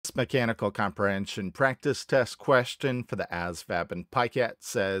This mechanical comprehension practice test question for the ASVAB and PiCAT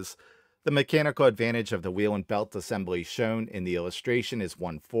says, the mechanical advantage of the wheel and belt assembly shown in the illustration is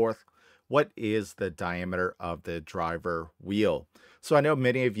 1/4. What is the diameter of the driver wheel? So I know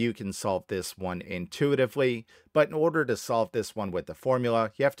many of you can solve this one intuitively, but in order to solve this one with the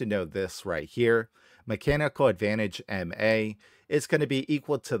formula, you have to know this right here. Mechanical advantage MA is going to be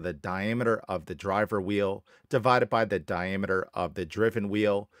equal to the diameter of the driver wheel divided by the diameter of the driven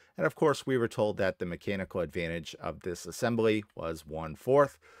wheel. And of course, we were told that the mechanical advantage of this assembly was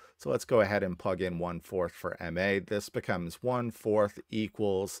 1/4. So let's go ahead and plug in 1/4 for MA. This becomes 1/4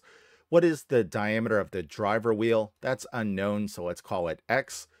 equals, what is the diameter of the driver wheel? That's unknown, so let's call it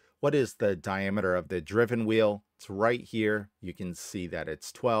X. What is the diameter of the driven wheel? It's right here. You can see that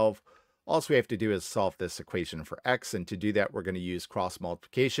it's 12. All we have to do is solve this equation for X, and to do that, we're going to use cross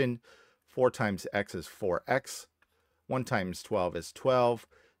multiplication. 4 times X is 4X. 1 times 12 is 12.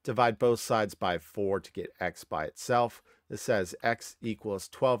 Divide both sides by 4 to get X by itself. This says X equals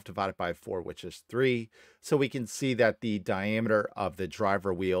 12 divided by 4, which is 3. So we can see that the diameter of the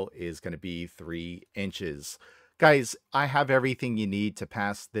driver wheel is going to be 3 inches. Guys, I have everything you need to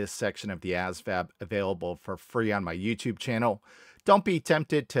pass this section of the ASVAB available for free on my YouTube channel. Don't be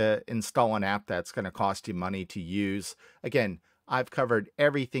tempted to install an app that's going to cost you money to use. Again, I've covered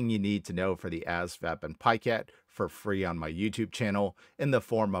everything you need to know for the ASVAB and PiCAT for free on my YouTube channel in the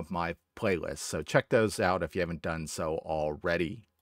form of my playlists. So check those out if you haven't done so already.